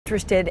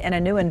interested in a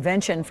new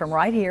invention from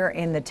right here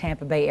in the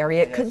Tampa Bay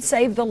area. It could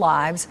save the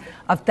lives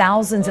of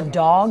thousands of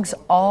dogs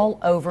all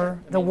over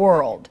the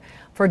world.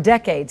 For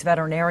decades,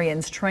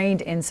 veterinarians trained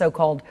in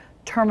so-called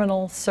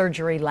terminal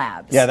surgery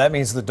labs. Yeah, that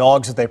means the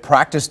dogs that they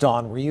practiced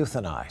on were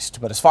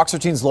euthanized. But as Fox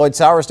 13's Lloyd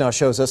Sowers now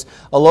shows us,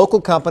 a local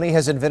company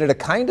has invented a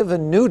kind of a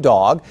new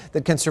dog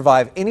that can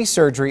survive any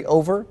surgery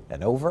over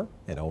and over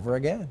and over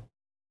again.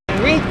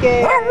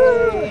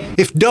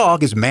 If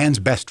dog is man's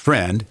best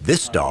friend,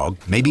 this dog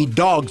may be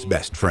dog's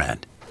best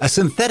friend. A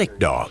synthetic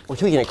dog. We're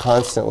tweaking it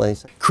constantly.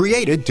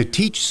 Created to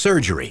teach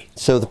surgery.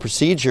 So the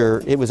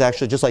procedure, it was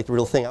actually just like the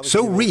real thing.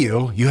 So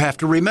real, you have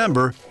to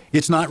remember,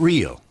 it's not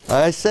real.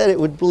 I said it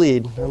would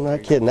bleed. I'm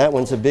not kidding. That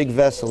one's a big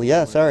vessel.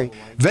 Yeah, sorry.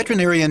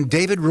 Veterinarian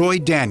David Roy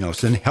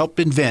Danielson helped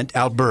invent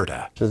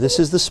Alberta. So this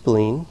is the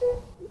spleen.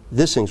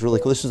 This thing's really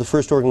cool. This is the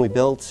first organ we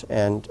built,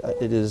 and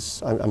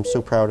I'm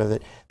so proud of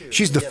it.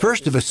 She's the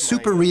first of a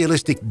super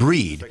realistic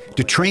breed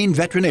to train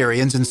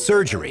veterinarians in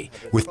surgery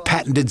with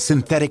patented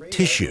synthetic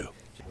tissue.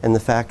 And the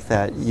fact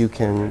that you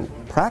can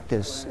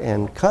practice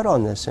and cut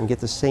on this and get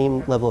the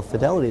same level of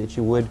fidelity that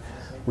you would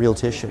real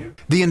tissue.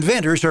 The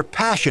inventors are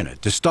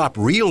passionate to stop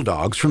real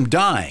dogs from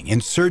dying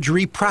in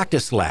surgery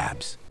practice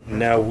labs.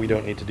 Now we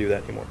don't need to do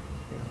that anymore.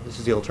 This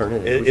is the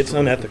alternative. It's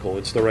unethical.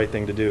 It's the right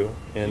thing to do.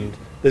 And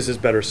this is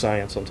better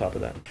science on top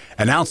of that.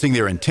 Announcing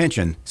their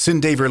intention,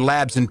 SynDaver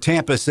Labs in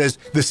Tampa says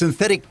the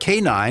synthetic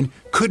canine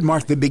could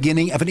mark the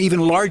beginning of an even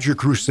larger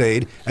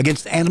crusade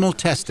against animal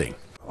testing.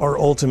 Our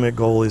ultimate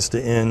goal is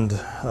to end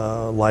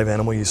live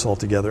animal use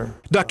altogether.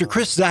 Dr.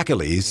 Chris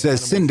Zachalis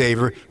says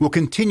SynDaver will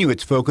continue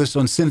its focus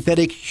on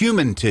synthetic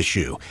human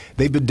tissue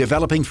they've been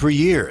developing for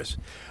years.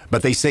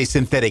 But they say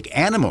synthetic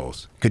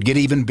animals could get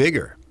even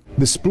bigger.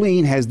 The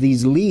spleen has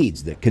these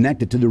leads that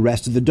connect it to the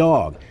rest of the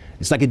dog.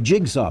 It's like a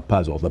jigsaw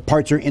puzzle. The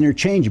parts are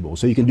interchangeable,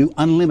 so you can do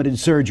unlimited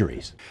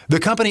surgeries. The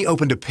company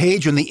opened a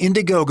page on the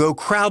Indiegogo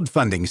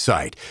crowdfunding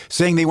site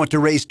saying they want to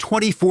raise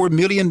 $24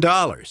 million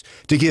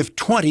to give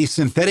 20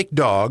 synthetic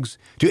dogs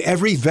to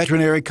every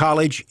veterinary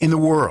college in the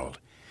world.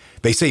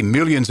 They say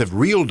millions of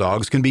real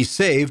dogs can be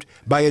saved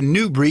by a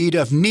new breed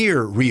of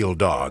near-real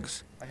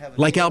dogs,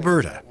 like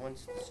Alberta.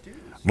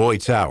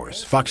 Lloyd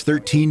Sowers, Fox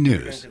 13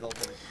 News.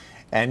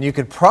 And you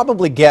could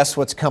probably guess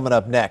what's coming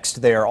up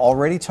next. They are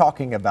already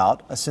talking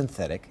about a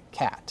synthetic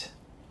cat.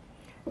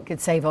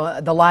 Could save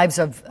the lives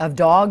of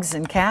dogs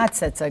and cats.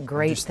 That's a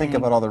great thing. Just think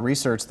about all the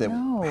research that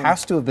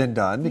has to have been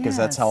done, because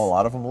that's how a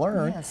lot of them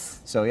learn.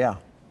 Yes. So yeah,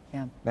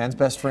 man's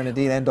best friend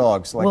indeed, and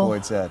dogs, like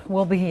Lloyd said.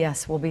 We'll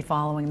be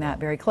following that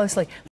very closely.